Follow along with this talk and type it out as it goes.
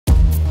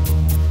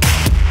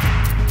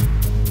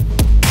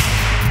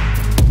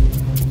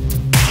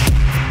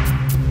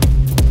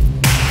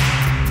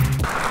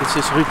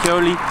this is Ruud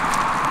Jolie.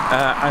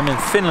 I'm in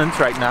Finland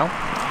right now,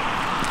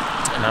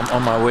 and I'm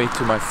on my way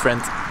to my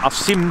friend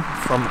Asim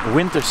from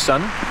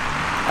Wintersun.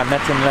 I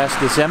met him last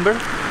December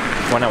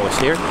when I was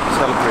here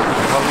celebrating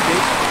the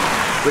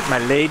holidays with my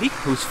lady,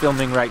 who's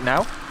filming right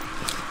now.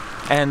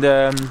 And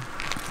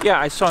yeah,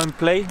 I saw him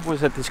play.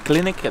 Was at this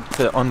clinic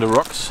at On the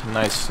Rocks, a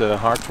nice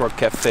hard rock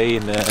cafe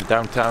in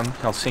downtown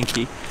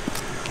Helsinki.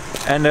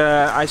 And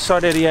I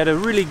saw that he had a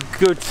really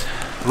good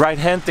right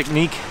hand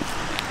technique.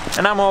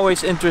 And I'm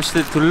always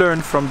interested to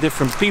learn from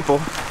different people.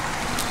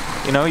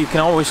 You know, you can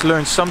always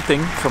learn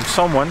something from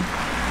someone.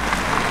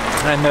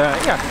 And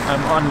yeah,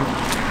 I'm on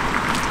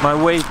my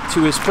way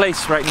to his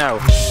place right now.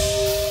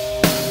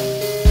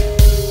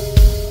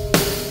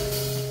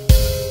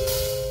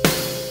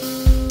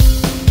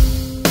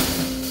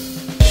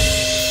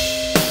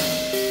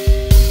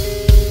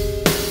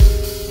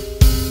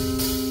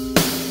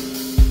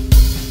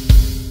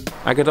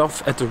 I got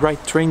off at the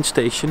right train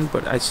station,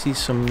 but I see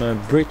some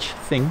bridge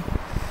thing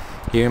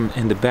here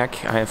in the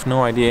back. I have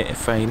no idea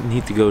if I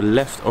need to go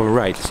left or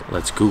right. So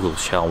let's Google,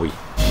 shall we?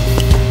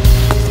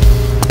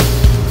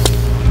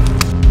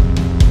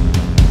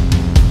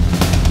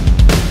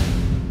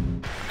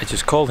 I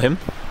just called him.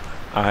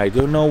 I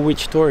don't know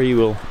which door he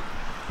will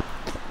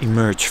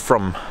emerge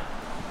from.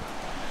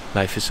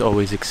 Life is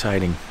always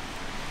exciting.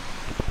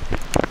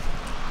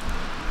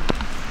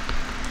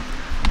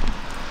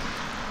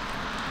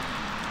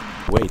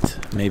 Wait,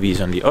 maybe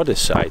he's on the other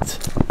side.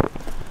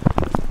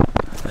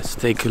 Let's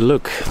take a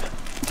look.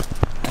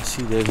 I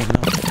see there's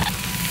another.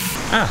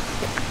 Ah,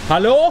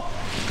 hello?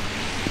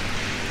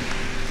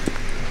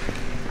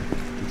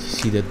 Did you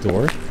see that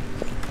door?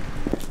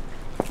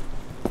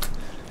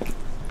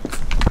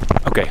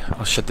 Okay,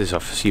 I'll shut this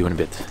off. See you in a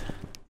bit.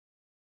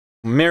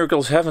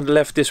 Miracles haven't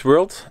left this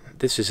world.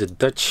 This is a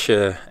Dutch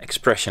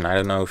expression. I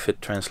don't know if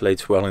it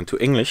translates well into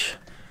English.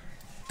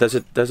 Does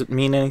it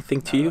mean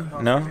anything to you?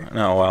 No?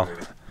 No, well.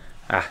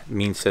 It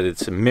means that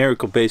it's a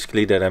miracle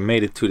basically that I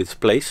made it to this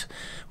place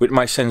with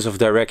my sense of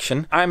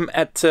direction. I'm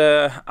at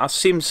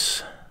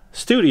Asim's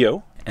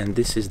studio, and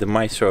this is the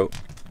maestro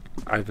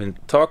I've been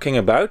talking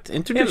about.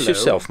 Introduce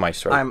yourself,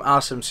 maestro. I'm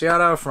Asim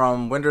Searah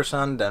from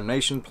Wintersun,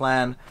 Damnation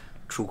Plan,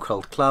 True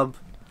Cult Club,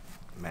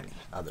 many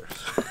others.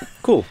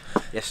 Cool.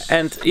 Yes.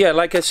 And yeah,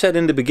 like I said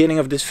in the beginning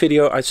of this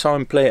video, I saw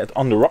him play at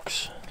On the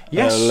Rocks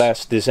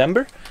last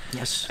December.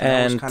 Yes,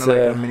 and that was kind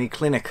of like a mini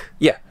clinic.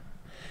 Yeah.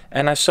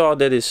 And I saw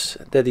that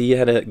he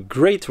had a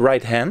great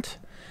right hand,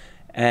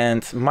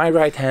 and my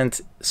right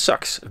hand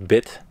sucks a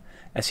bit,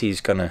 as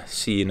he's gonna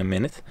see in a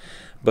minute.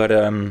 But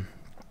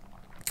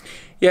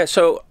yeah,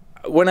 so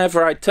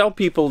whenever I tell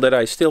people that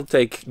I still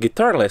take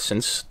guitar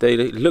lessons, they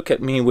look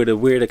at me with a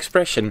weird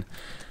expression.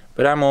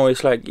 But I'm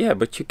always like, yeah,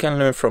 but you can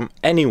learn from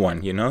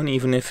anyone, you know, and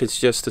even if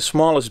it's just the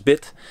smallest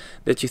bit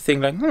that you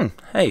think like,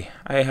 hey,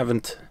 I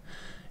haven't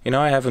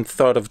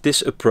thought of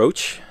this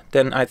approach,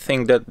 then I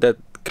think that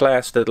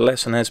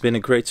lesson has been a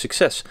great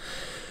success.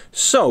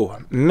 So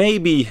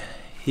maybe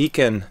he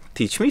can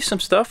teach me some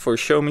stuff or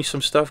show me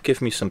some stuff,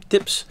 give me some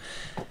tips,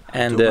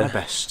 and do my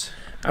best.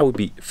 I would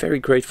be very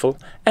grateful.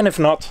 And if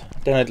not,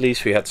 then at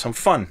least we had some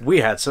fun.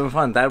 We had some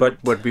fun.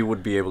 But we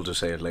would be able to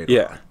say it later.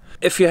 Yeah.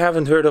 If you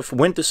haven't heard of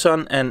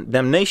Wintersun and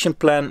Damnation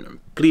Plan,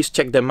 please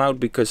check them out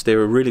because they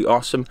were really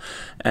awesome.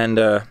 And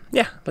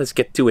yeah, let's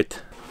get to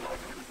it.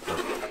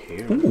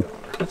 Ooh,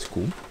 that's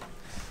cool.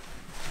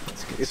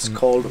 It's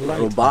called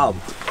Rhubarb.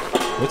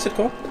 What's it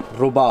called?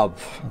 Rhubarb.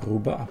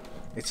 Rhubarb.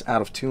 It's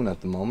out of tune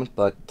at the moment,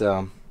 but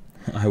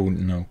I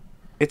wouldn't know.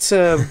 It's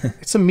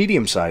a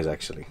medium size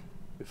actually,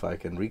 if I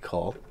can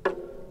recall,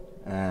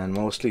 and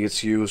mostly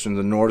it's used in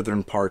the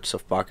northern parts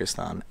of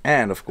Pakistan,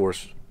 and of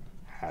course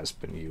has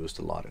been used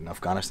a lot in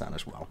Afghanistan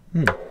as well.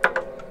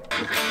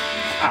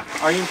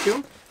 Are you in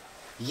tune?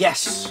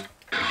 Yes.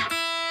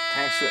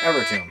 Thanks to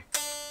Evertune.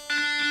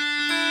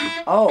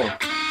 Oh.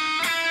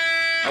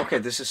 Okay,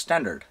 this is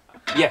standard.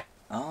 Yeah.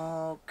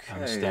 Okay.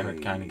 I'm a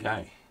standard kind of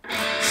guy.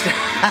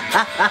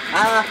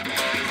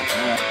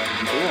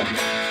 Cool.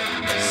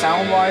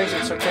 Sound-wise,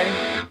 it's okay?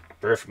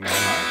 Perfect, man.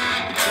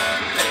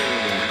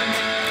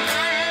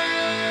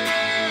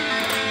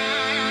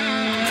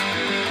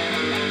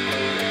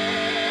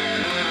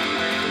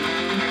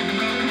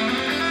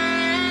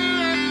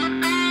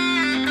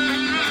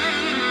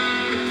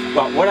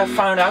 Well, what I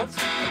found out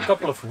a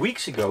couple of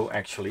weeks ago,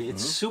 actually,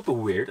 it's super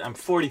weird. I'm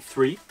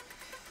 43.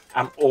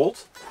 I'm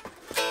old.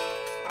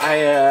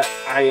 I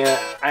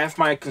have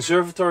my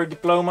conservatory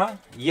diploma,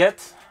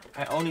 yet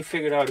I only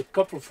figured out a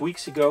couple of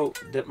weeks ago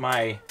that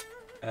my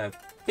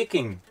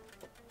picking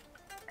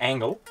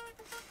angle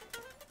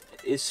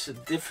is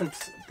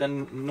different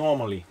than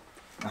normally.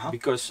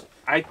 Because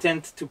I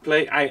tend to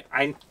play,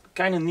 I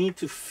kind of need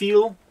to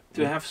feel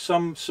to have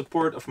some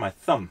support of my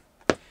thumb.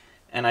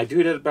 And I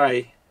do that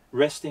by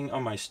resting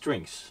on my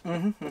strings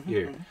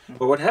here.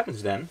 But what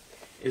happens then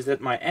is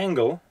that my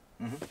angle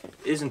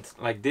isn't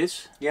like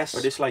this,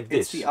 but it's like this.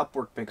 It's the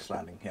upward pick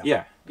slanting.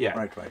 Yeah, yeah.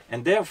 Right.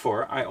 And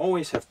therefore, I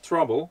always have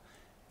trouble.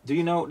 Do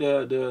you know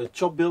the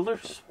Chop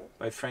Builders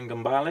by Frank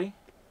Gambale?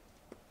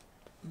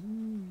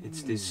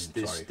 It's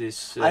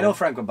this. I know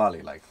Franco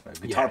Bali, like a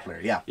guitar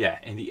player. Yeah. Yeah.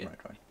 In the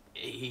Right.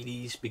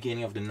 80s,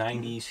 beginning of the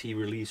 90s, he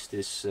released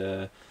this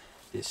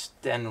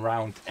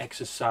 10-round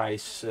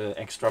exercise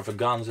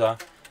extravaganza,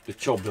 the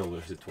Chop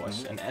Builders it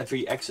was, and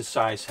every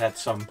exercise had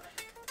some,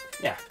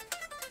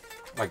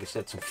 like I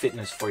said, some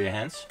fitness for your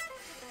hands.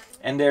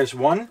 And there's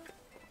one.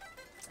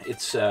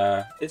 It's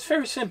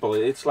very simple.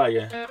 It's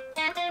like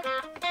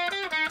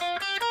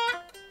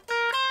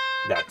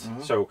that.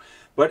 So,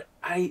 but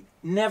I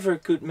never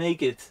could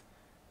make it,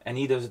 and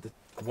he does it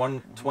at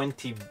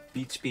 120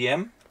 beats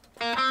PM.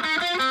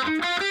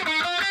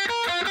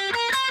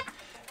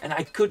 And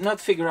I could not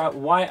figure out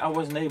why I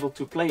wasn't able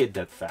to play it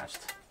that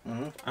fast.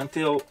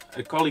 Until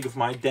a colleague of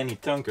mine, Danny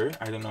Tunker,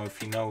 I don't know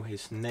if you know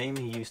his name,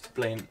 he used to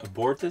play in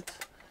Aborted.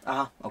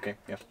 Okay,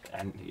 yeah.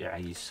 And yeah,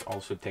 he's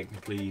also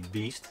technically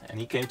beast. And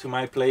he came to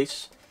my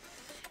place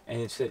and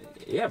he said,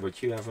 yeah,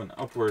 but you have an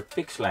upward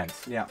pick slant.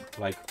 Yeah.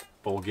 Like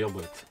Paul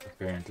Gilbert,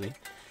 apparently.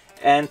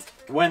 And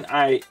when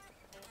I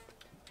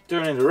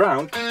turn it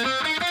around,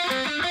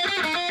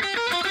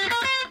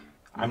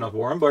 I'm not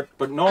warm, but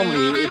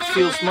normally it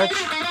feels much.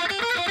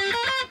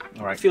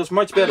 All right. It feels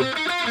much better.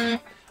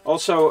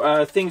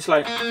 Also, things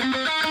like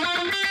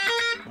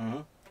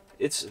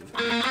it's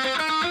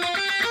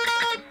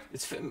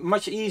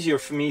much easier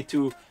for me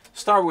to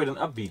start with an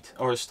upbeat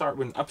or start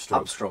with an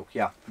upstroke. Upstroke,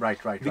 yeah, right.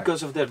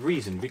 Because of that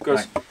reason.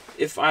 Because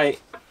if I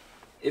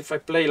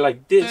play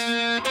like this,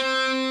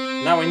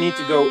 now I need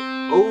to go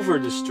over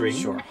the string.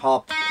 Sure,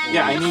 hop.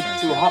 Yeah, I need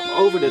to hop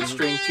over that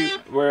string too.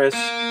 Whereas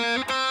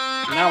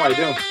now I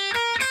don't.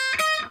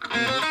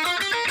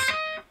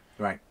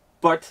 Right.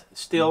 But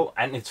still,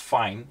 and it's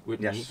fine with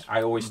me. Yes.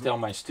 I always tell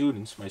my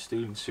students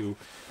who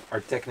are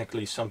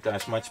technically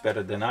sometimes much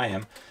better than I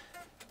am,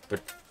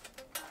 but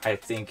I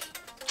think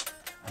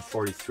I'm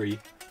 43.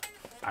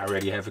 I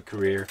already have a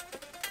career.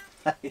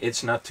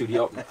 It's not to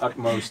the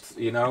utmost,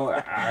 you know.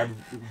 I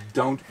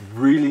don't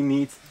really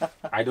need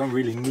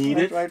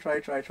it.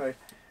 Right.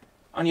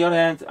 On the other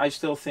hand, I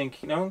still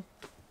think, you know,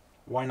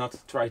 why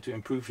not try to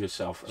improve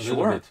yourself a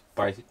little bit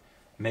by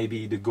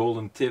maybe the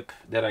golden tip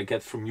that I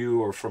get from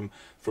you or from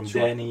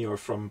Danny or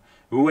from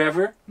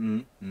whoever.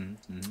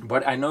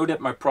 But I know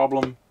that my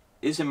problem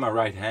is in my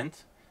right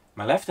hand.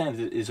 My left hand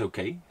is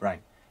okay.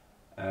 Right.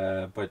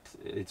 But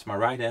it's my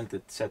right hand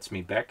that sets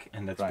me back,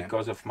 and that's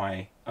because of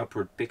my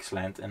upward pick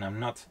slant, and I'm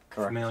not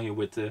familiar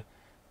with the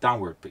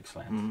downward pick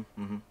slant.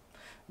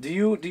 Do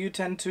you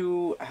tend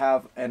to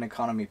have an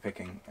economy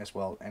picking as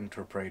well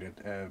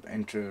interpreted,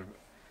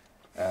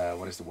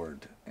 what is the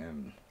word?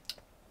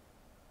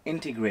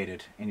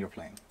 Integrated in your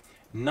playing?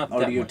 Not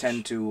or that do you much.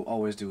 tend to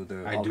always do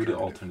the I do the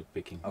alternate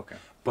picking. Okay.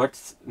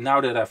 But now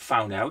that I've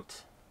found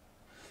out,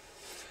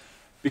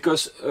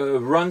 because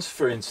runs,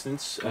 for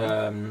instance,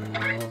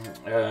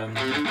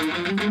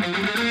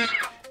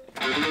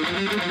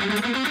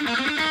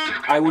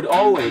 I would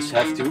always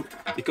have to,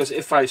 because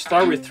if I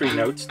start with 3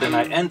 notes, then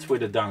I end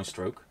with a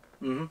downstroke.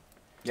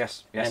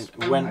 Yes. And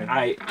when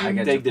I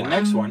take the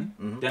next one,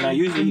 then I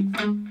usually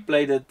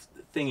play that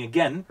thing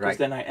again, because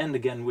then I end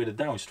again with a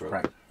downstroke.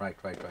 Right.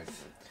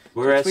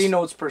 Whereas So 3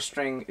 notes per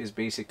string is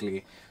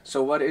basically,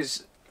 so what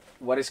is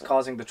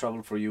causing the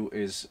trouble for you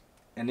is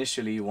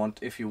initially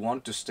if you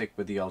want to stick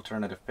with the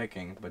alternative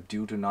picking, but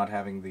due to not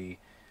having the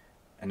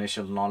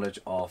initial knowledge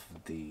of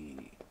the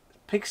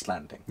pick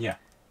slanting,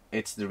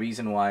 it's the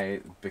reason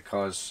why,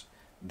 because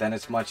then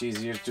it's much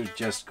easier to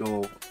just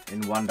go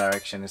in one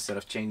direction instead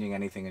of changing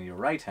anything in your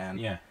right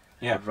hand.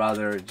 But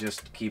rather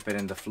just keep it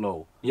in the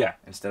flow.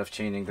 Instead of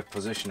changing the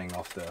positioning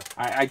of the.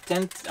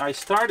 I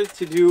started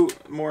to do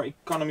more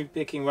economy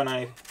picking when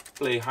I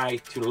play high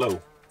to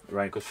low.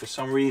 Right. Because for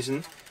some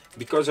reason,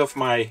 because of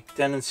my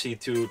tendency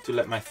to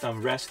let my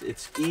thumb rest,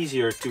 it's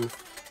easier to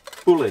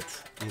pull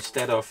it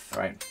instead of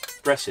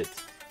press it.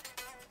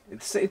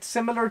 It's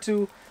similar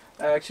to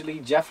actually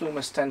Jeff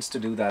Loomis tends to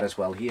do that as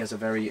well. He has a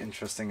very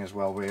interesting as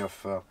well way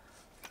of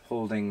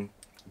holding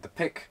the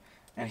pick.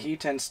 And he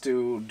tends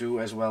to do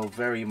as well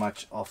very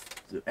much of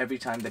every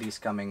time that he's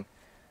coming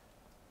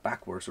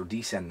backwards or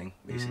descending,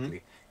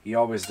 basically. He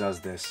always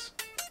does this.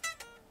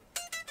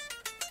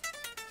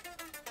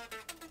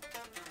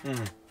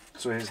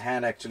 So his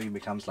hand actually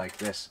becomes like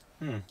this.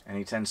 And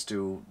he tends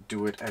to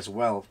do it as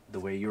well the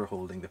way you're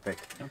holding the pick.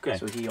 Okay.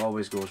 So he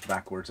always goes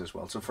backwards as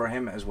well. So for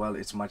him as well,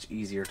 it's much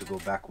easier to go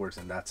backwards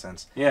in that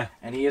sense.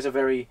 And he is a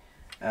very,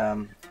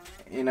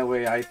 in a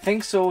way, I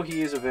think so,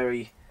 he is a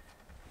very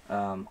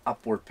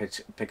upward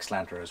pick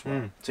slanter as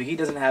well. So he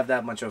doesn't have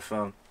that much of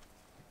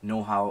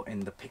know-how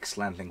in the pick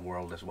slanting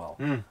world as well.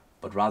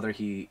 But rather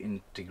he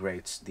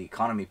integrates the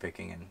economy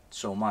picking in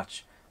so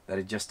much that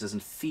it just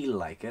doesn't feel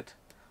like it.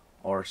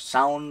 Or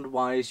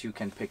sound-wise you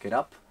can pick it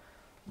up,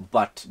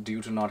 but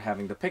due to not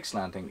having the pick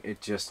slanting, it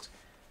just,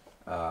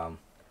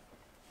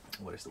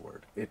 what is the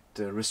word? It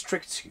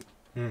restricts you.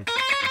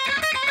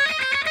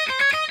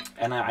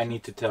 And I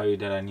need to tell you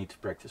that I need to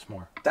practice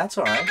more. That's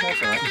alright,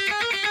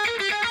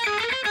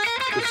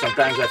 Because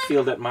sometimes I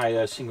feel that my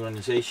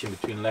synchronization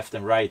between left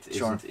and right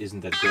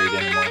isn't that great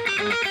anymore.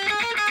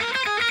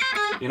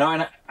 You know,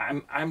 and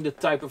I'm the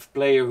type of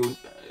player who,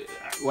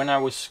 when I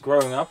was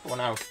growing up, when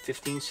I was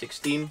 15,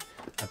 16,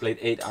 I played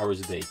 8 hours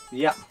a day.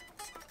 Yeah.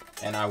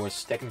 And I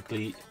was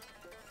technically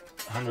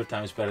 100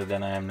 times better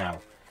than I am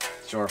now.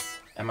 Sure.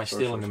 Am I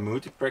still in the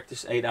mood to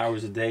practice 8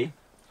 hours a day?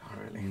 Not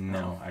really.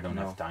 No, I don't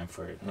have time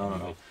for it.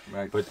 No.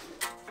 Right.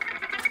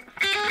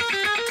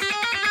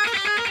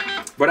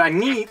 But I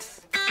need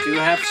to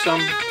have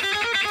some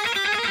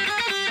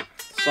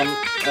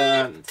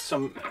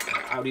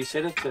how do you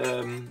say that?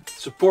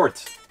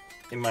 Support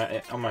in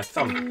my on my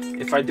thumb.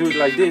 If I do it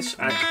like this,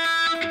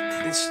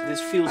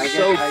 this feels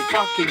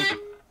fucking.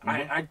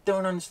 I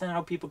don't understand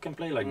how people can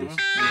play like this.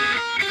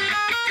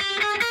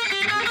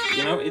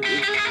 You know, it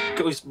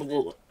goes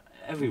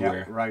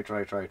everywhere. Yeah,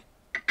 right.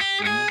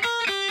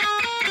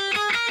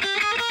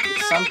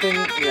 It's something,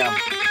 yeah.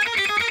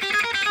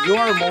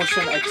 Your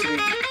emotion actually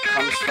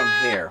comes from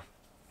here.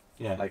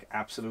 Yeah. Like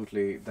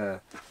absolutely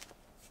the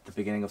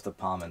beginning of the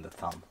palm and the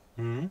thumb.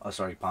 Oh,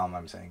 sorry, palm.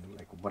 I'm saying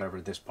like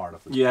whatever this part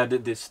of the hand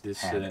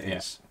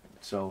is.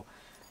 So,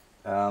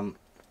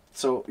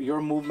 so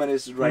your movement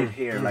is right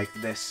here, like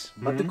this.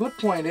 But the good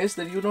point is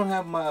that you don't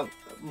have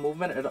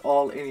movement at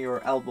all in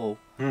your elbow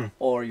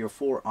or your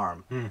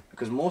forearm,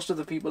 because most of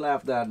the people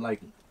have that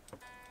like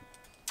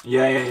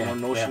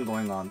notion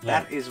going on.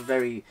 Yeah. That is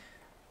very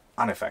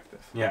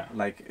ineffective. Yeah.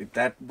 Like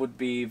that would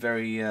be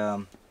very.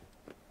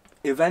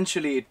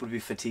 Eventually, it would be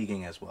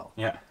fatiguing as well.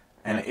 Yeah.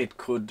 And it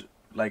could,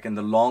 like in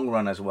the long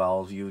run as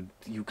well, you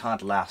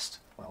can't last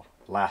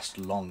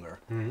longer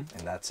in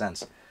that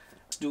sense.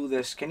 Let's do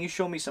this. Can you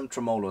show me some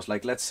tremolos?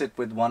 Like let's sit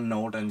with one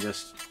note and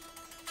just.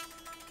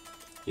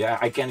 Yeah,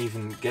 I can't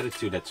even get it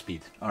to that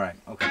speed. All right.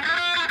 Okay.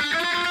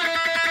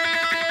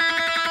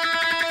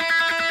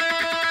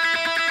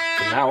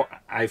 But now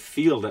I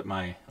feel that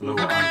my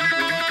lower arm.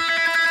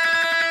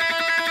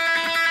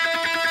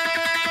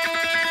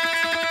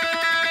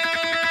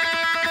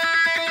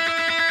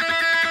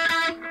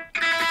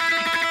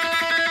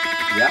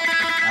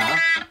 Yeah.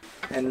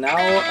 And now.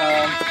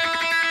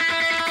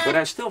 But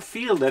I still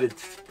feel that it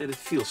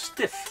feels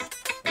stiff.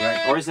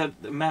 Right. Or is that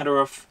a matter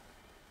of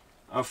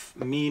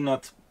me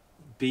not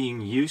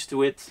being used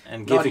to it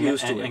and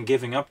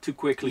giving up too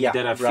quickly,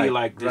 that I feel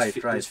like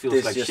this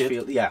feels like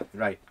shit?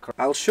 Right.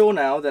 I'll show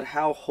now that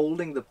how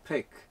holding the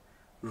pick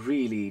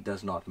really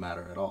does not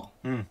matter at all.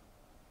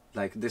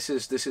 Like this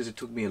is it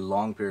took me a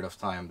long period of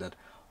time that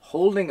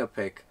holding a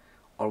pick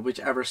or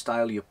whichever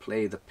style you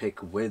play the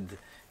pick with,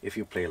 if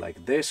you play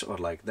like this or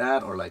like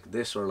that or like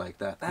this or like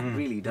that, that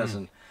really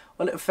doesn't.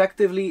 Well,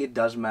 effectively it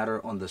does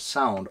matter on the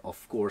sound,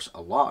 of course,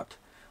 a lot,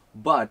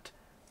 but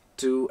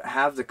to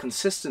have the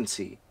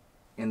consistency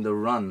in the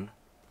run,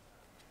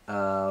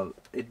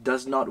 it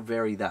does not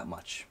vary that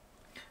much.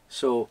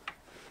 So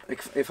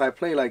if I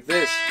play like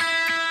this,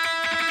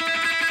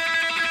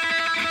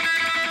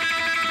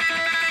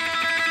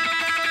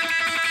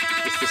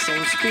 it's the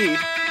same speed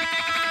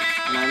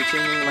and I'm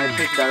changing my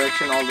pick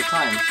direction all the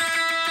time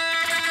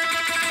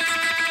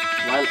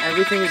while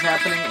everything is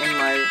happening in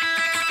my,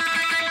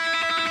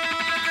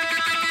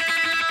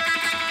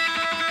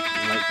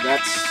 like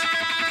that's,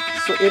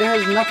 so it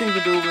has nothing to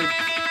do with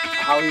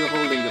how you're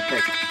holding the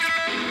pick,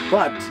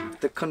 but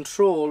the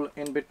control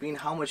in between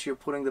how much you're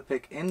putting the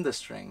pick in the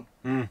string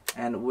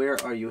and where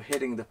are you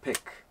hitting the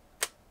pick,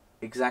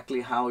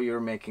 exactly how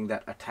you're making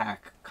that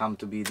attack come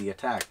to be the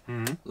attack.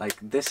 Like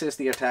this is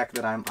the attack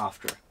that I'm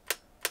after,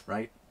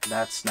 right?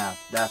 That snap,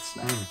 that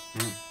snap.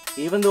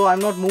 Even though I'm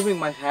not moving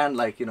my hand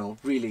like, you know,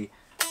 really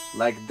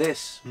like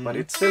this, but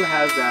it still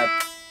has that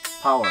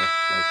power,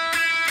 like,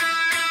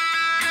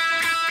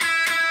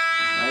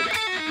 right?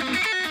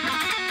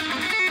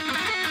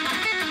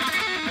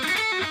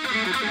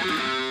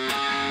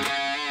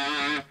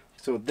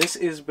 So this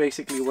is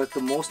basically what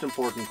the most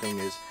important thing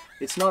is.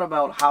 It's not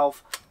about how,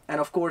 and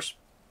of course,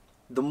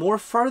 the more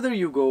further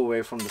you go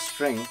away from the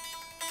string,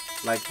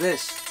 like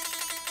this.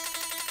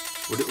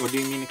 What do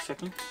you mean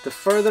exactly? The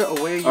further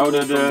away you go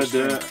from the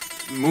string. The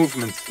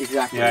movement.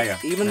 Exactly. Yeah.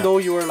 Even though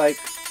you are like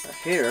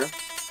here,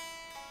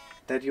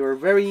 that you're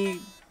very,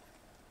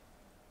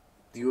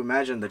 you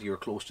imagine that you're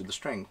close to the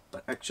string,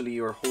 but actually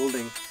you're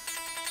holding,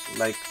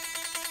 like,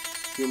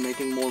 you're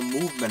making more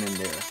movement in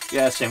there.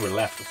 Yeah, same with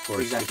left, of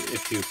course. Exactly.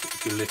 If you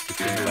lift the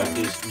finger like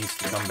this, it needs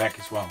to come back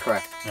as well.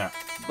 Correct. Yeah.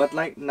 But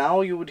like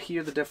now you would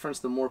hear the difference,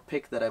 the more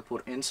pick that I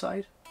put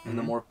inside and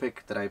the more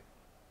pick that I,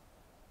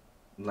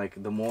 like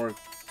the more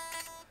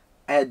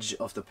edge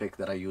of the pick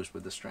that I use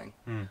with the string.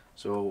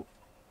 So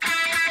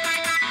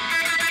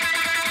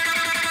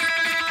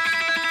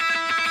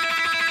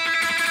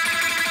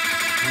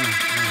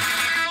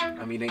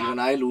I mean, even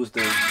I lose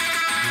the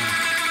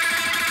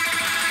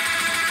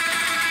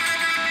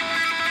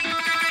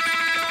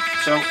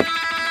so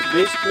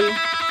basically,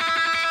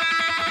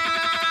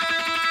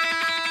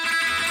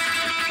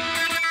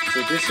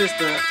 so this is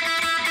the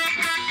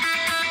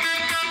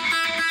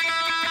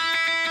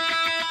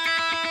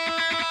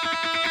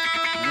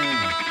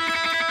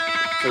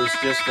so it's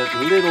just that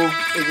little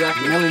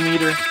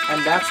millimeter.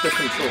 And that's the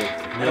control.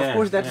 And of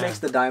course that yeah. makes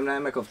the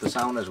dynamic of the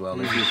sound as well.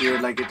 If you hear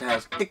like it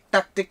has tick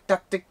tock, tick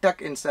tock, tick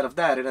tock, instead of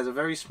that, it has a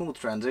very smooth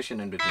transition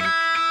in between.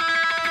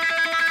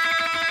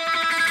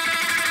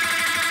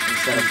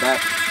 Instead of that,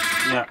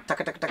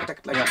 tuck, tuck, tuck, tuck,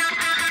 like.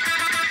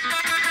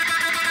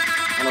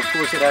 And of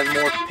course it has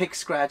more pick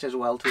scratch as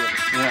well to it.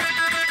 Yeah.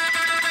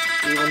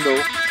 Even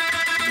though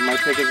my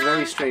pick is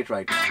very straight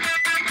right now.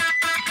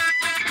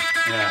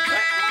 Yeah.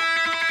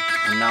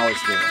 And now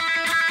it's there.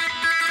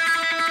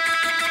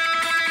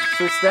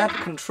 So it's that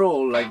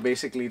control, like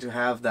basically to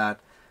have that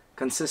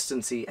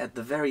consistency at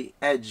the very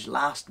edge,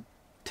 last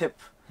tip.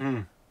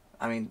 I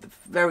mean, the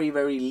very,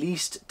 very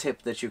least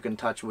tip that you can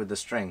touch with the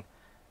string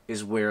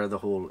is where the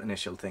whole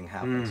initial thing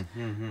happens.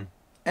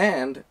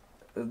 And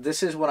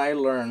this is what I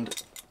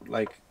learned,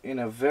 like in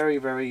a very,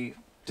 very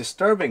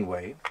disturbing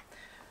way,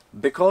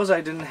 because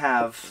I didn't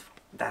have,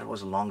 that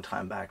was a long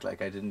time back,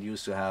 like I didn't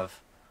used to have,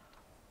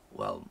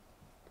 well,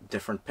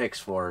 different picks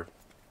for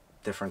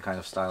different kind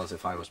of styles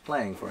if I was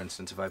playing. For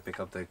instance, if I pick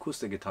up the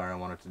acoustic guitar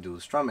and wanted to do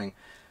strumming,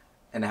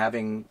 and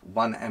having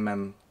 1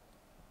 mm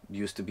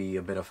used to be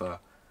a bit of a,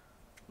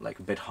 like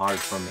a bit hard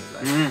for me.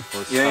 Like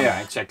for strumming,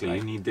 yeah, exactly. right?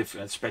 You need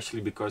different,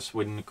 especially because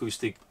with an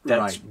acoustic,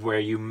 that's where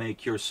you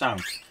make your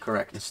sound.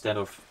 Correct. Instead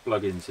of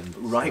plugins and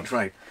stuff.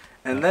 Right.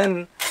 And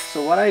then,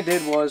 so what I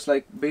did was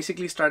like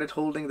basically started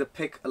holding the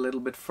pick a little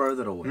bit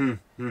further away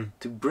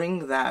to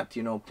bring that,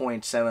 you know,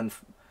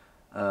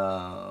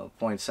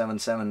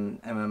 0.77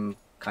 mm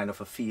kind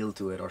of a feel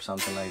to it or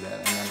something like that.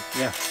 And then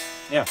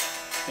Yeah.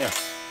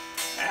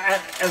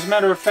 As a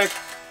matter of fact,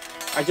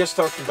 I just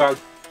talked about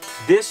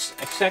this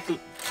exact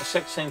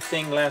same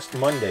thing last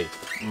Monday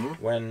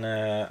when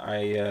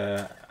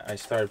I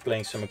started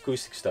playing some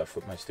acoustic stuff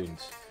with my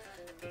students,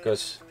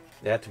 because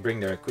they had to bring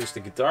their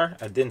acoustic guitar.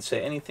 I didn't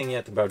say anything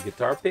yet about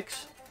guitar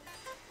picks,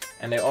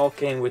 and they all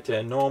came with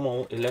the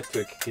normal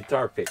electric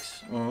guitar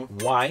picks.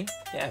 Why?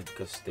 Yeah,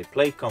 because they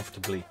play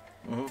comfortably.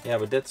 Yeah,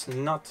 but that's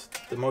not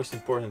the most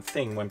important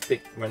thing when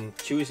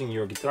choosing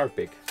your guitar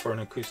pick for an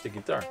acoustic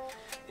guitar.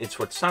 It's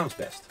what sounds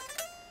best.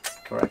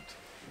 correct.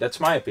 That's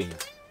my opinion.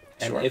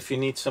 And Sure. if you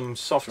need some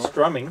soft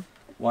strumming,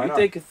 Why you not?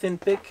 take a thin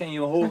pick and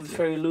you hold it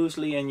very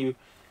loosely, and you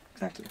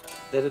Exactly.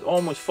 that it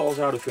almost falls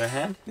out of your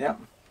hand. Yeah,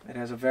 it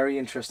has a very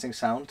interesting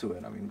sound to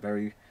it. I mean,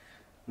 very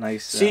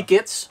nice See,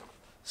 kids?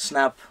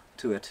 snap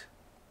to it.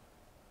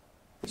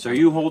 So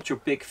you hold your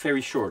pick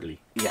very shortly.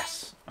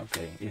 Yes,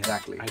 Okay. Yeah.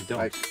 exactly. I don't.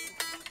 Like,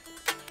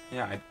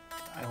 Yeah,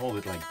 I hold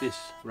it like this.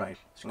 right.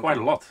 It's quite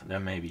a lot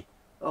then, maybe.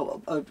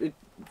 Oh,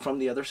 from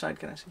the other side,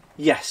 can I see?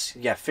 Yes,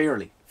 yeah,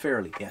 fairly,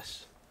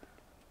 yes.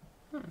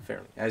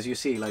 Fairly. As you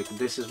see, like,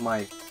 this is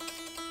my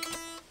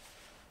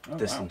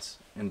distance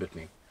in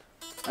between.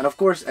 And of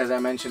course, as I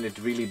mentioned, it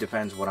really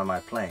depends what am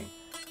I playing.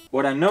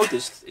 What I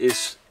noticed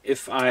is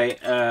if I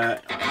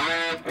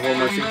hold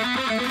my finger.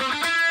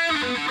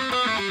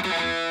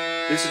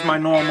 This is my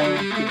normal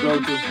to go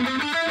to.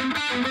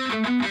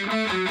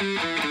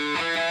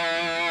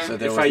 So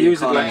there If was I the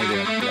use it economy like-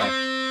 there. Yeah.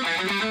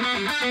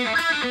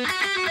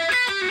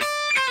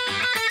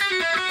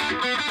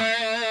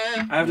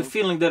 I have the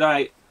feeling that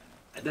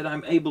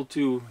I'm able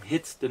to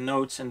hit the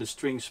notes and the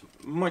strings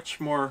much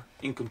more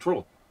in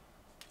control.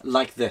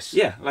 Like this.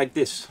 Yeah, like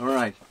this. All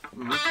right.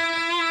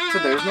 So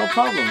there's no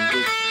problem.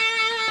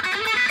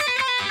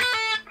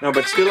 No,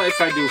 but still,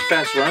 if I do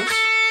fast runs,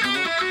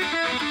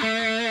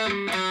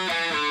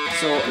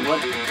 So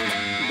what?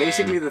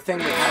 Basically, the thing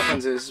that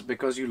happens is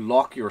because you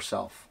lock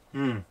yourself.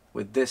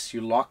 With this,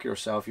 you lock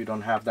yourself. You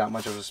don't have that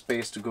much of a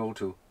space to go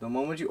to. The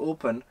moment you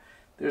open,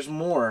 there's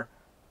more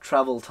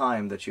travel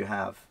time that you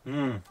have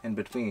in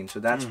between. So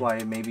that's why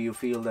maybe you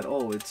feel that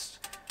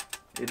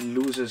it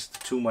loses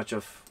too much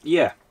of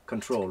yeah,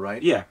 control,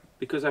 right? yeah,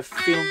 because I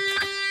feel.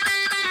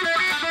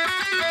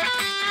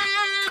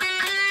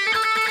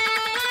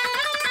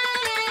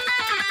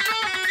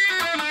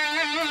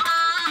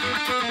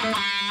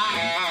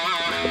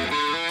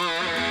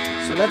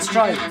 So let's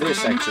try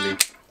this actually.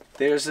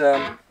 There's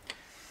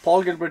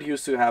Paul Gilbert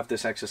used to have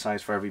this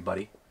exercise for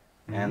everybody,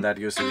 and that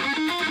used to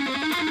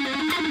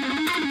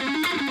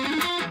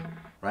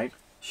right.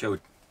 Show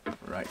it.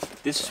 Right.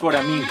 This is what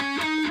I mean.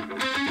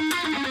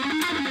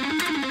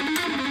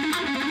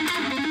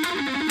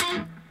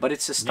 But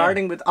it's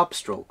starting with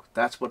upstroke.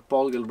 That's what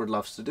Paul Gilbert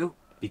loves to do.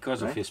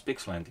 Because of Right. his pick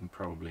slanting,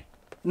 probably.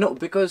 No,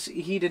 because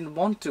he didn't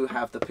want to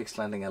have the pick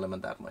slanting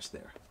element that much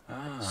there.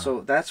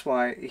 So that's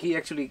why he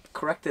actually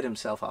corrected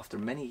himself after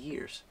many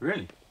years.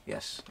 Really?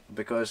 Yes,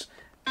 because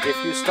if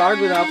you start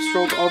with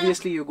upstroke,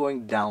 obviously you're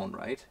going down,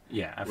 right?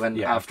 Yeah.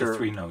 After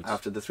 3 notes.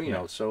 After the 3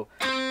 notes. So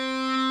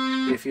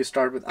if you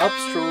start with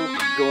upstroke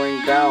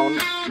going down,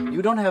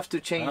 you don't have to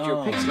change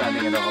your pick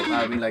slanting at all.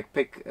 I mean, like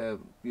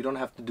you don't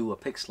have to do a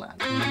pick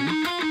slant.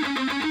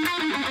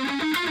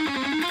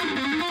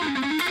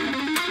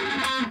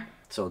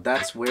 So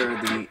that's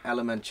where the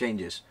element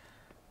changes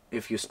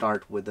if you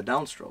start with the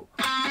downstroke.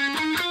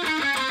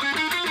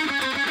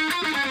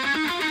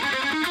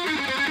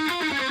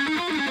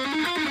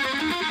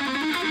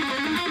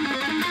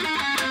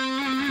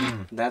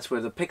 that's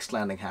where the pick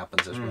slanting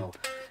happens as well.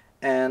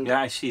 And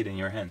yeah, I see it in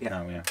your hand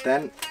now. Yeah.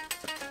 Then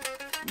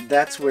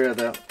that's where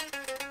the,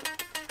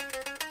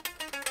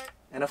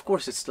 and of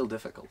course it's still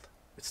difficult.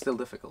 It's still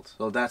difficult.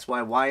 So that's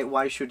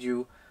why should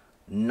you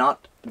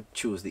not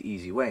choose the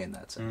easy way in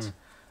that sense?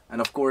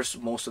 And of course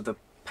most of the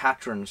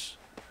patterns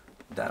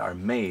that are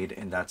made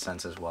in that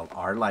sense as well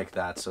are like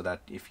that, so that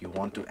if you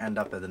want to end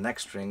up at the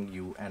next string,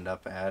 you end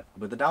up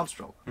with the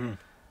downstroke.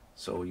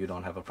 So you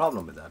don't have a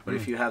problem with that. But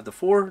if you have the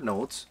 4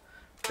 notes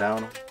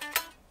down,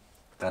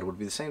 that would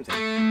be the same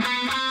thing.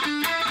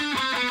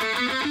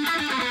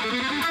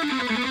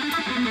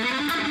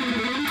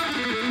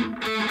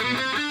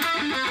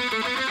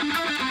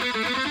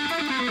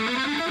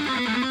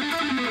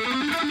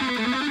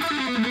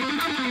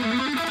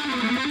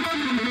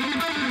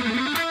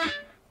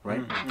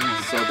 Right?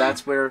 So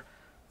that's where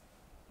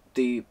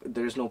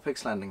there's no pick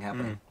slanting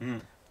happening.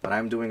 But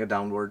I'm doing a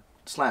downward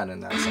slant in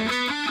that sense.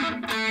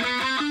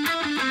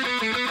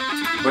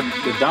 But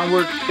the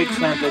downward pick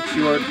slant, that's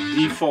your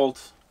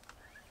default.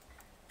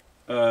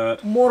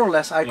 More or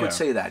less, I could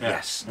say that.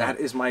 Yes, that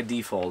is my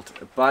default.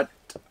 But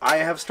I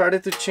have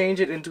started to change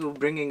it into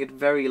bringing it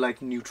very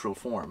like neutral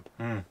form,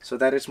 so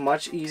that it's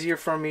much easier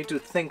for me to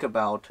think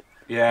about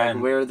like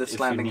where the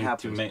slanting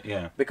happens.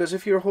 Because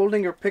if you're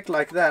holding your pick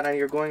like that and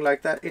you're going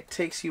like that, it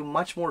takes you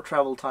much more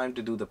travel time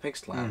to do the pick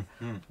slant.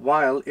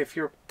 While if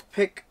your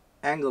pick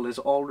angle is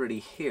already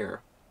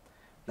here,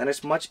 then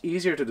it's much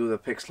easier to do the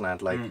pick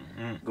slant, like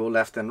go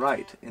left and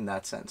right in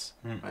that sense,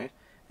 right?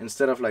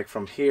 Instead of like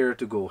from here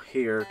to go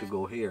here to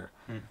go here.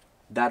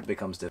 That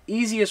becomes the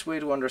easiest way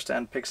to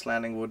understand pick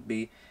slanting would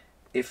be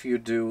if you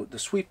do the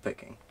sweep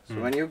picking. So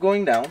when you're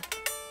going down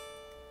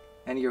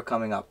and you're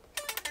coming up.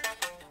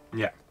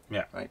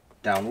 Right?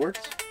 Downwards,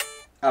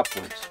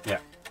 upwards.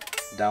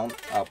 Down,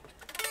 up.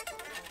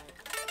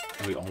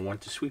 And we all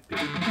want to sweep it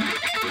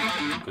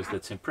because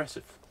that's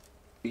impressive.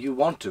 You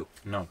want to?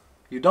 No.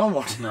 You don't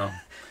want to? No.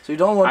 So you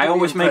don't want to I be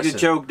always make the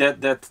impressive. joke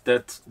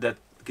that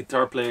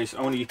guitar players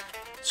only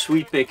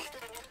sweep pick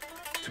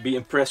to be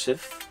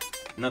impressive,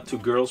 not to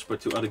girls but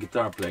to other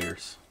guitar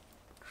players.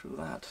 True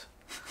that.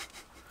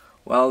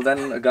 Well,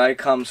 then a guy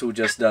comes who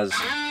just does.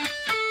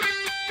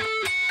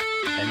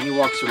 And he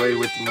walks away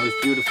with the most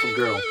beautiful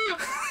girl.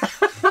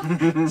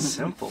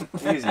 Simple,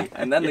 easy.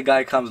 And then the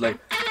guy comes like,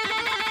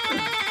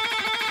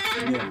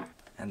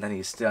 and then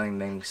he's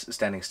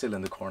standing still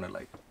in the corner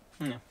like,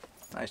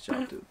 nice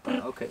job, dude.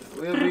 But okay,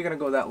 we're gonna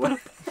go that way.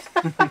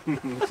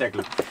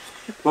 Exactly.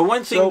 But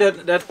one thing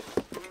that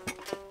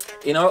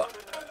you know,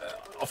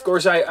 of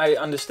course I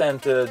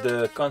understand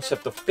the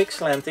concept of pick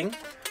slanting,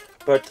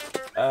 but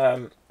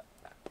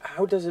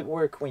how does it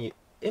work when you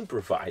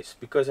improvise?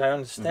 Because I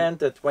understand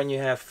that when you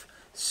have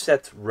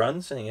set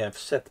runs and you have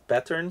set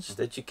patterns,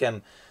 that you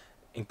can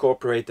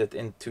incorporate that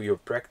into your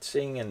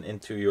practicing and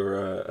into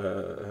your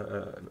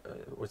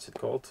what's it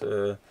called,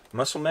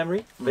 muscle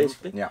memory,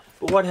 basically.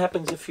 But what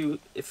happens if you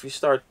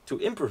start to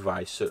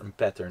improvise certain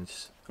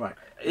patterns? Right.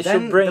 Is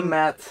then your brain the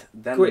math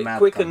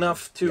quick comes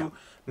enough in. to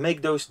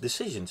make those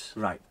decisions?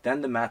 Right.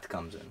 Then the math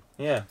comes in.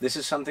 Yeah. This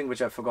is something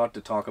which I forgot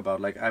to talk about.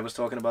 Like I was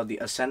talking about the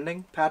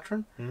ascending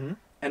pattern,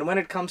 and when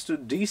it comes to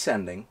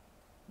descending,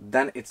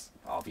 then it's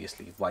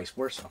obviously vice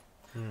versa.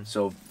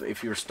 So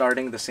if you're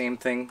starting the same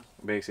thing,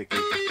 basically.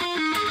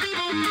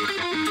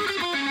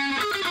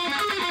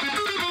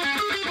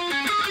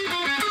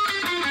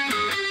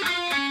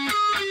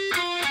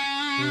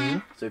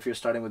 So if you're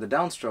starting with a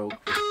downstroke,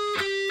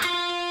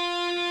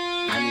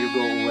 and you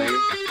go away,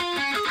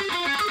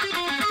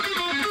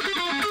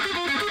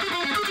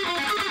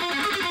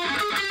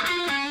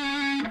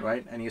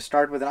 right, and you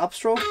start with an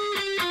upstroke,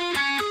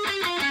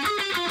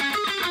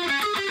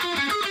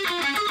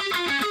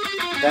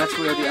 that's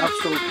where the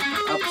upstroke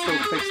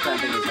pick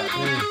slanting is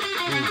happening.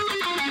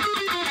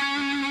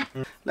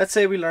 Let's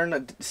say we learn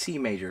a C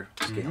major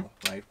scale,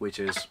 right, which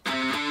is,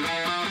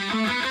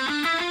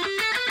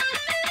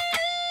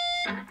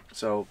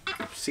 so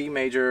C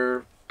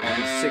major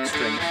on 6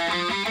 strings,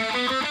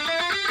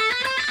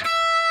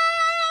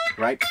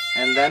 right,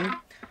 and then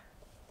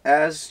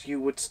as you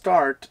would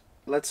start,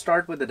 let's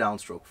start with the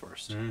downstroke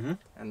first,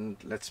 and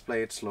let's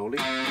play it slowly.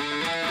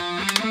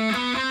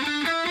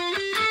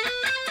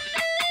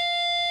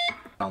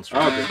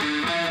 Okay.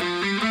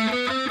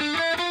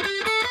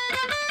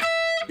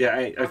 Yeah,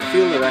 I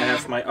feel that I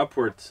have my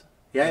upward.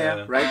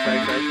 Right.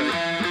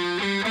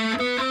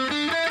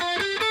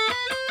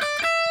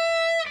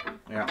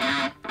 Yeah.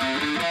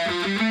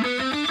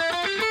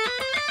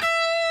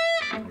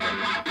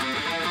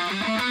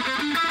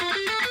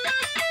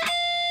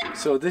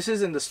 So this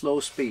is in the slow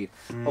speed.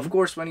 Of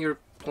course, when you're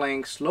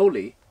playing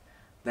slowly,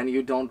 then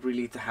you don't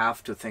really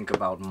have to think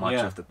about much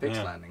of the pick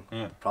slanting.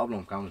 The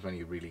problem comes when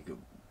you really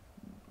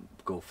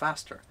go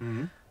faster.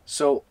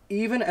 So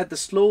even at the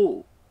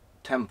slow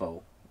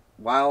tempo,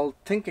 while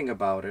thinking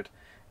about it,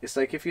 it's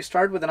like if you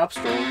start with an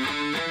upstroke,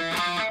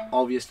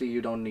 obviously you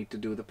don't need to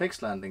do the pick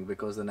slanting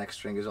because the next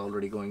string is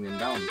already going in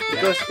down.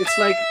 Because it's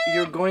like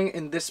you're going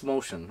in this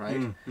motion,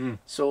 right?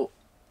 So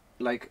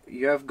like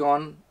you have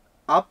gone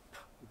up,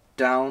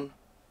 down,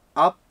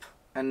 up,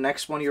 and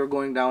next one you're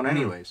going down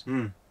anyways,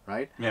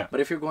 right? Yeah. But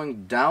if you're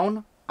going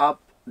down,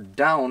 up,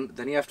 down,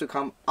 then you have to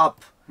come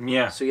up.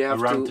 Yeah. So you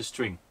have around to, the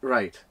string.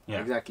 right?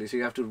 Yeah. Exactly. So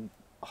you have to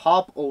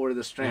hop over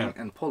the string Yeah.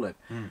 and pull it.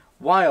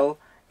 While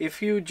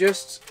if you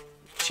just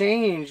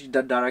change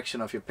the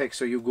direction of your pick,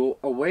 so you go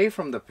away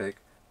from the pick,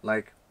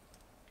 like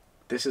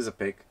this is a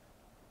pick,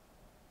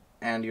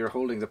 and you're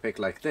holding the pick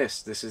like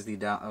this. This is the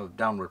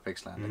downward pick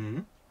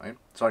slanting, right?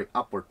 Sorry,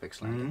 upward pick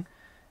slanting.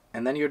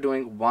 And then you're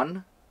doing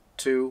 1,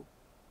 2,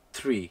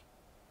 3,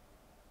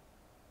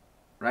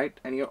 right?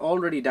 And you're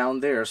already down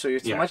there, so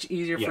it's much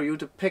easier for you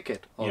to pick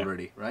it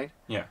already, right?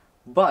 Yeah.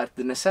 But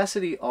the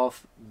necessity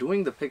of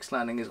doing the pick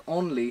slanting is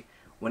only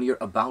when you're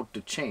about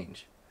to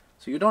change.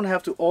 So you don't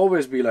have to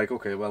always be like,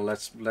 okay, well,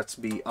 let's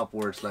be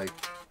upwards, like,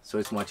 so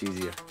it's much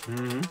easier.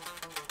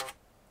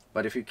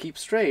 But if you keep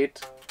straight,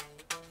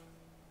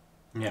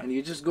 and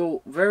you just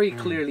go very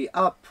clearly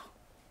up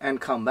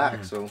and come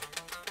back, so.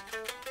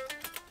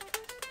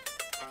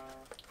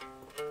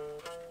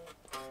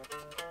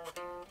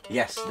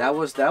 Yes, that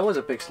was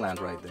a pick slant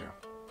right there.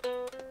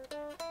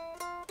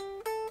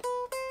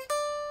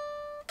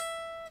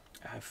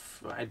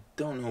 I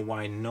don't know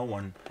why no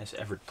one has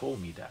ever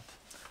told me that.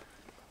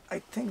 I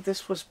think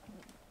this was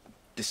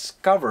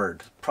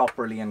discovered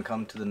properly and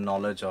come to the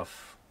knowledge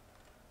of,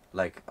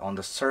 like, on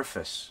the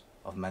surface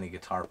of many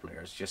guitar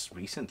players just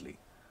recently.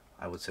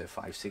 I would say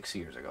 5-6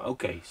 years ago.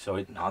 Okay, so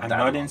I'm that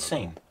not long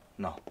insane.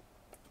 ago.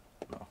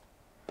 No.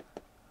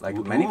 Like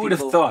Who many would have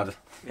people, thought?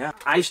 Yeah.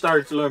 I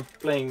started to learn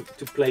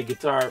to play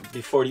guitar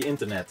before the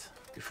internet,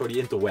 before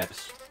the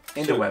interwebs.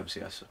 Interwebs,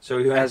 yes. So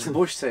you had As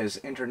Bush says,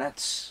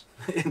 internets.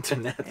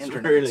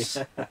 Internets, really.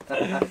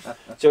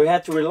 So you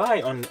had to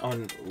rely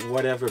on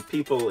whatever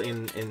people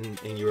in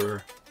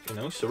your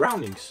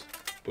surroundings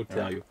would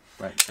tell you.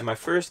 Right. And my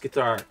first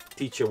guitar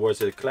teacher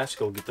was a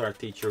classical guitar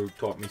teacher who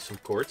taught me some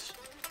chords.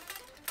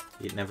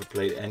 He had never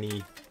played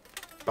any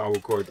power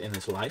chord in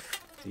his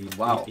life.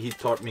 He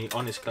taught me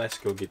on his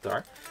classical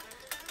guitar.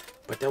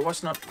 But there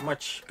was not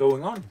much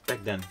going on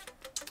back then.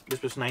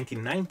 This was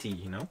 1990,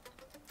 you know.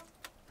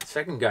 The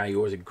second guy, who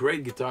was a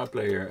great guitar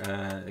player,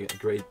 a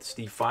great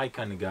Steve Vai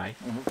kind of guy.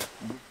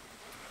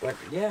 But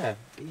yeah,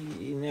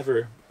 he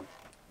never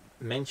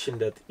mentioned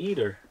that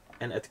either.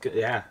 And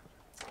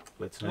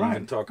let's not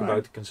even talk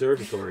about the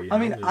conservatory. I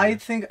mean, I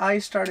think I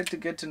started to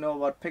get to know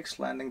about pick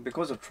slanting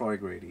because of Troy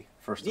Grady,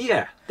 first of all.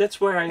 Yeah, that's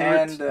where I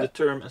heard the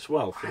term as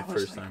well for the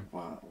first time.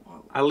 Wow.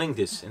 I'll link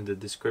this in the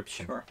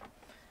description. Sure.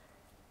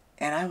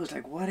 And I was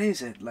like, what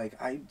is it? Like,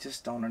 I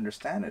just don't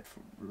understand it,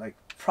 like,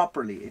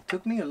 properly. It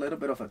took me a little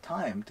bit of a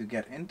time to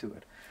get into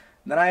it.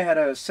 Then I had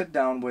a sit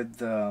down with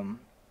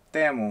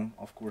Teemu,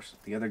 of course,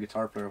 the other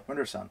guitar player of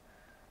Wintersun.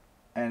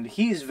 And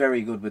he's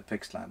very good with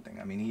pick slanting.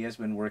 I mean, he has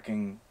been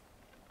working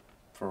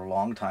for a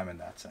long time in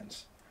that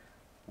sense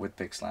with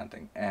pick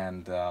slanting.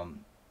 And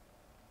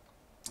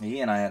he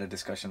and I had a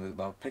discussion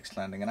about pick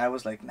slanting. And I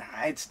was like,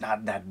 nah, it's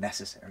not that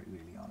necessary,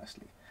 really,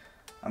 honestly.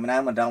 I mean,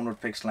 I'm a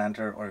downward pick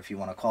slanter, or if you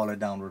want to call it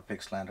downward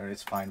pick slanter,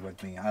 it's fine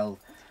with me. I'll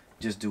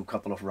just do a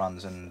couple of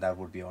runs and that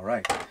would be all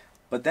right.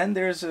 But then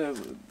there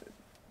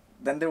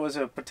was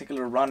a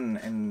particular run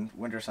in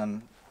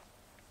Wintersun,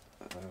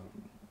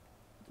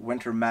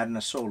 Winter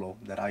Madness solo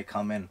that I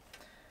come in,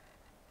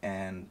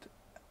 and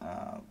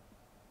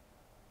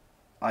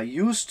I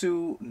used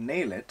to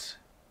nail it,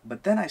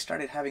 but then I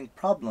started having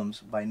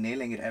problems by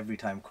nailing it every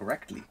time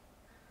correctly.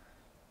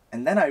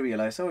 And then I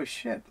realized, oh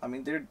shit, I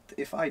mean,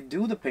 if I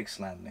do the pick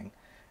slanting,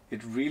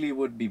 it really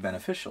would be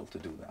beneficial to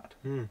do that.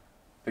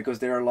 Because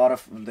there are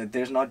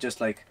there's not just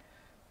like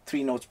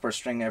 3 notes per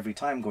string every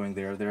time going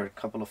there. There are a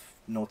couple of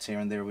notes here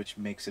and there which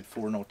makes it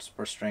 4 notes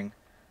per string,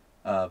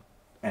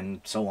 and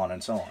so on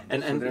and so on.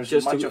 And so there's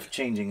just much of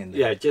changing in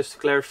there. Yeah, just to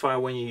clarify,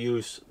 when you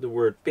use the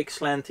word pick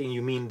slanting,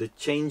 you mean the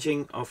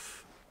changing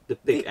of the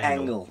pick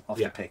angle of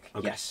the pick.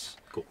 Okay. Yes.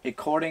 Cool.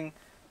 According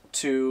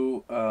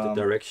to the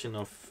direction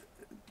of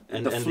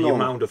and the the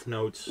amount of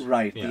notes.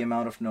 Right, the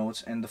amount of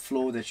notes and the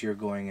flow that you're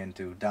going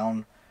into,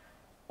 down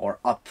or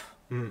up,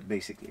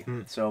 basically.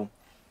 So,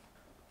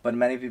 but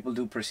many people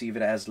do perceive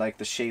it as like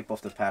the shape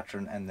of the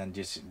pattern, and then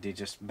they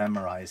just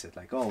memorize it.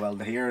 Like, oh well,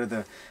 here are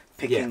the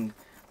picking.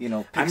 You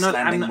know, pick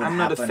slanting I'm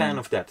not a fan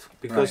of that,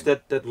 because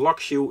that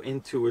locks you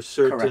into a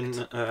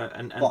certain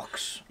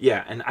box.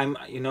 Yeah, and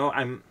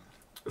I'm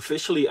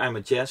officially I'm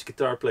a jazz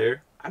guitar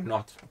player. I'm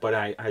not, but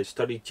I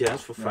studied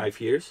jazz for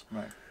 5 years.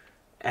 Right.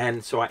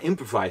 And so I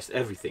improvised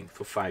everything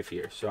for 5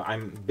 years. So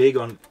I'm big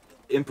on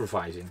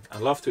improvising. I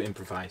love to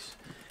improvise.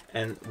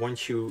 And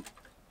once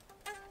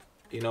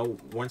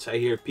once I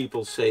hear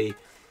people say,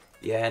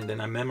 yeah, and then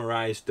I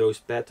memorize those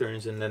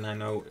patterns, and then I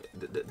know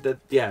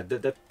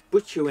that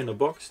puts you in a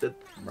box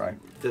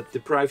that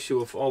deprives you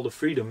of all the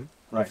freedom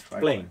of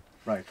playing.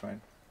 Right.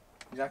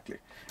 Exactly.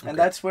 Okay. And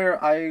that's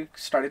where I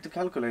started to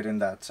calculate in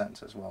that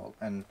sense as well.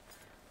 And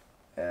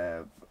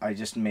I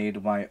just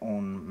made my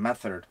own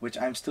method, which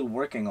I'm still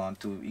working on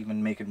to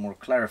even make it more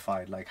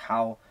clarified. Like,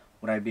 how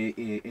would I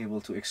be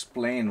able to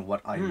explain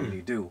what I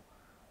really do?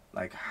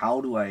 Like,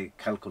 how do I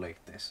calculate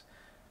this?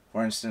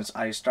 For instance,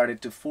 I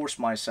started to force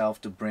myself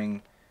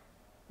to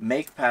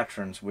make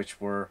patterns which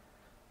were,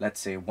 let's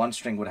say, one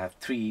string would have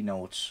 3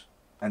 notes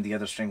and the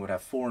other string would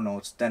have 4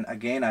 notes. Then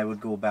again I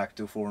would go back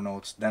to 4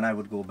 notes, then I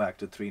would go back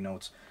to 3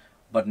 notes,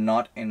 but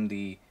not in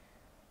the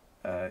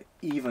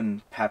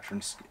even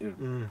patterns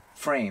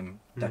frame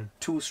that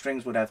 2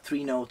 strings would have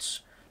 3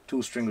 notes,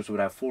 2 strings would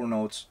have 4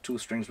 notes, 2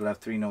 strings would have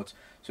 3 notes,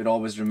 so it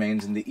always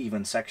remains in the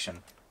even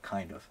section,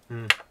 kind of.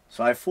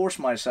 So I force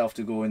myself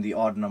to go in the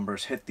odd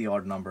numbers, hit the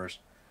odd numbers.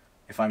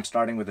 If I'm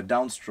starting with a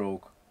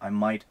downstroke, I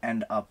might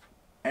end up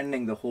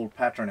ending the whole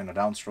pattern in a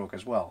downstroke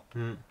as well,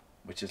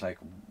 which is like,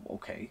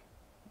 okay,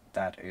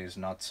 that is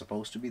not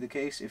supposed to be the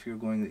case if you're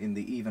going in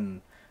the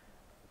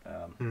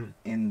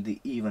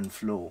even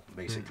flow,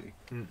 basically.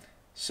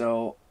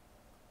 So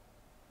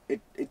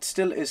it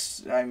still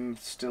is, I'm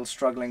still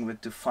struggling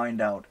with to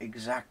find out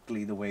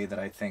exactly the way that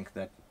I think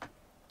that,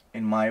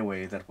 in my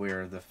way, that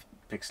where the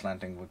pick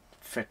slanting would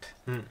fit.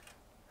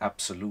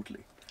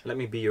 Absolutely. Let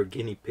me be your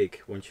guinea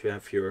pig once you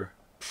have your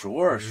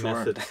Sure,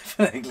 method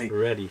definitely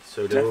ready.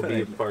 So there will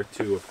be a part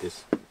 2 of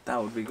this.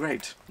 That would be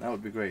great. That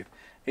would be great.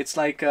 It's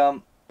like,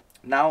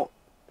 now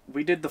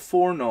we did the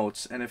 4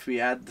 notes, and if we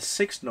add the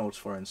 6 notes,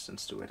 for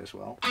instance, to it as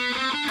well,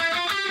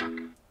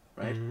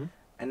 right?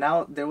 And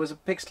now there was a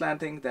pick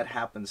slanting that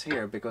happens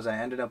here because I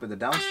ended up with a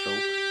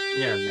downstroke.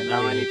 Yeah, and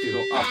now I need to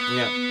go up.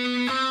 Yeah.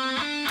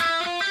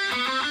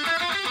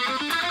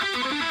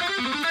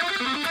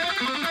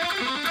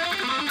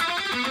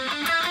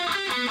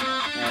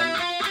 And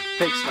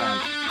pick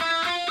slant,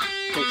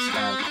 pick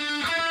slant.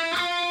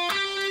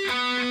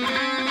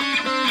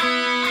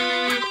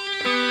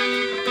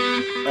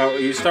 Oh,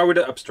 you start with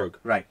the upstroke.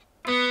 Right.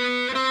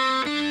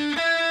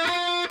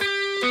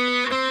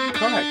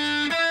 Correct.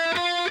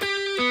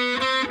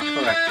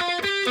 Correct.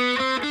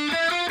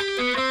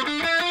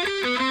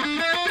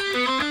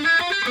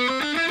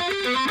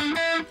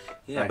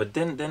 Yeah, Right. but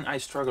then I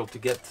struggle to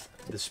get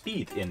the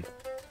speed in,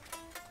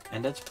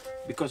 and that's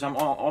because I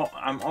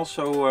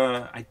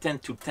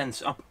tend to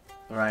tense up.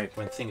 Right.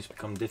 When things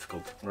become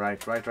difficult.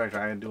 Right. I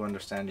do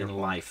understand your in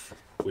point. life,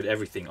 with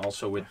everything,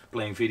 also with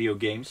playing video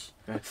games.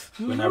 Yeah.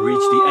 When I reach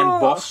the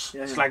end boss,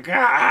 Yeah, it's yeah. like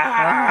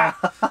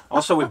ah!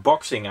 Also with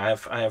boxing, I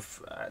have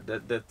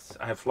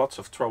lots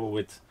of trouble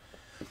with,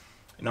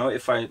 you know,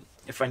 if I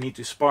need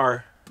to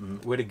spar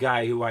with a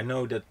guy who I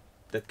know that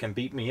can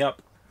beat me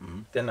up,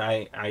 then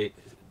I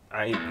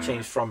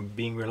change from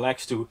being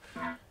relaxed to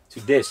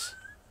this,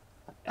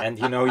 and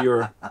you know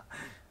your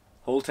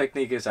whole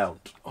technique is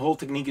out. whole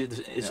technique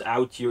is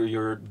out.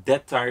 You're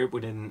dead tired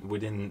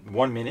within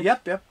 1 minute.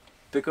 Yep.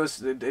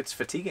 Because it's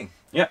fatiguing.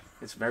 Yeah.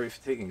 It's very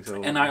fatiguing.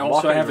 So And I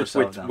also locking have it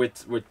yourself down.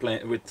 with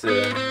playing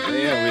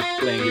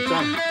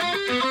guitar.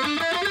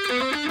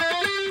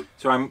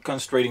 So I'm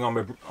concentrating on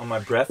my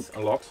breath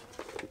a lot.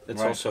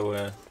 That's Right. also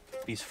a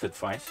piece of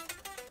advice.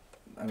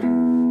 I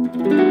mean,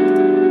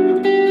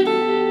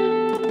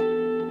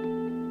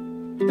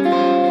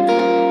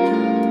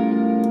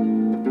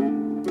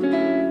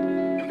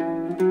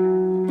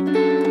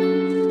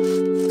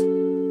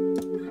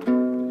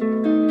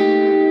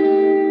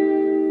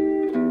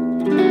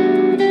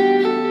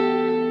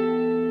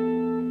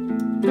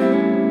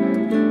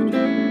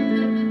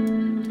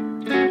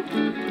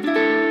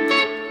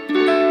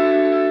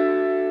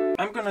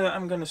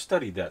 I'm gonna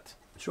study that.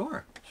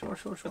 sure.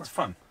 That's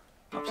fun.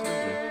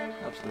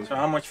 Absolutely. So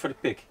how much for the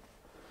pick?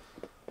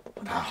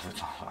 I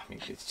mean,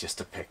 it's just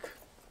a pick.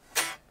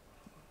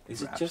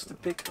 Is it just a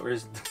pick, or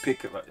is it the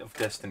pick of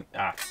destiny?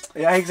 Ah,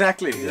 Yeah,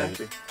 exactly.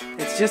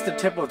 It's just the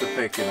tip of the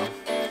pick, you know.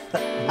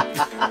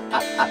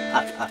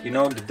 you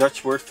know the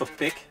Dutch word for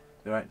pick?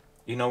 Right.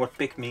 You know what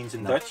pick means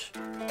in Dutch?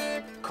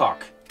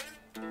 Cock.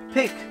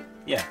 Pick.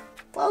 Yeah.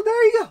 Well,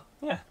 there you go.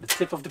 Yeah, the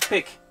tip of the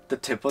pick. The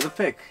tip of the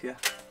pick. Yeah.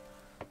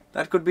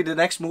 That could be the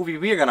next movie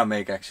we're gonna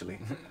make, actually.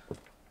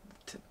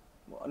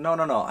 No.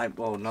 No. It's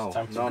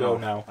time to go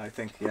now. I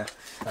think, yeah.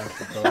 Time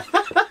to go.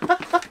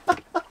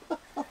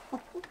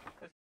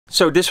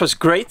 So this was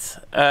great.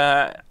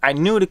 I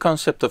knew the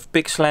concept of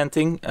pick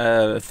slanting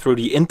through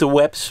the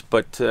interwebs,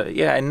 but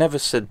yeah, I never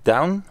sat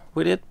down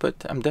with it,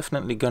 but I'm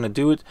definitely gonna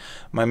do it.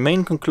 My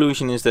main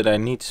conclusion is that I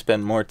need to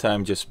spend more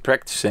time just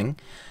practicing.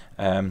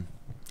 You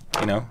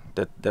know,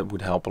 that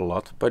would help a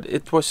lot, but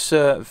it was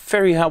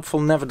very helpful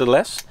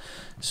nevertheless.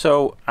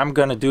 So I'm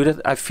gonna do that.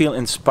 I feel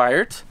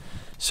inspired.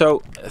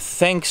 So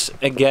thanks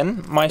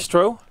again,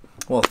 Maestro.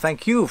 Well,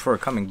 thank you for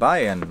coming by,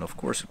 and of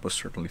course it was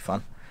certainly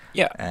fun.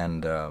 Yeah.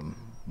 And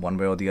one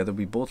way or the other,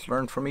 we both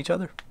learned from each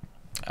other.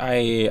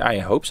 I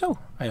hope so.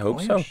 I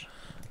hope so. Yes.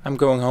 I'm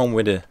going home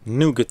with a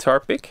new guitar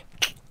pick.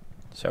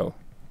 So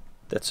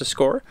that's a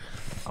score.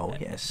 Oh,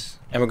 yes.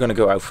 And we're gonna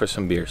go out for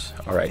some beers.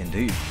 All right.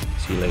 Indeed.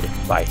 See you later.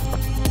 Bye.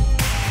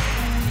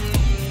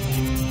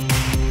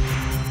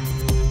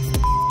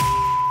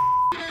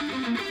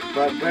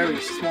 But very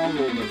small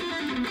movement.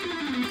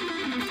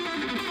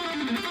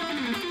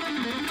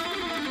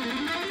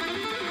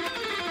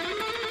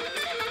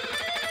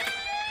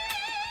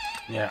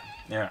 Yeah.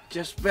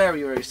 Just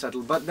very, very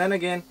subtle. But then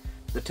again,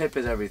 the tip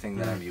is everything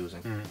that I'm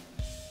using.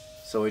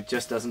 so it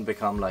just doesn't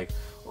become like.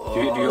 Oh,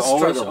 Do you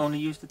always struggle. only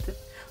use the tip?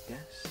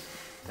 Yes.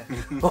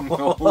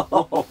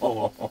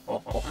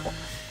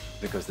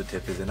 Because the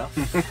tip is enough.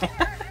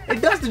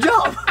 It does the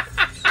job.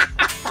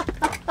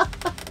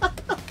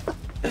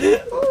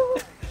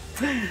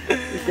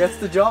 It gets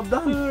the job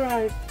done.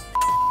 Alright.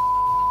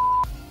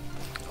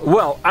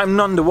 Well, I'm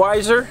none the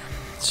wiser,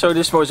 so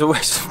this was a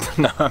waste of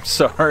time. No, I'm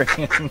sorry.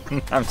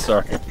 I'm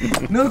sorry.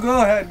 No,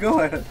 go ahead, go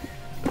ahead.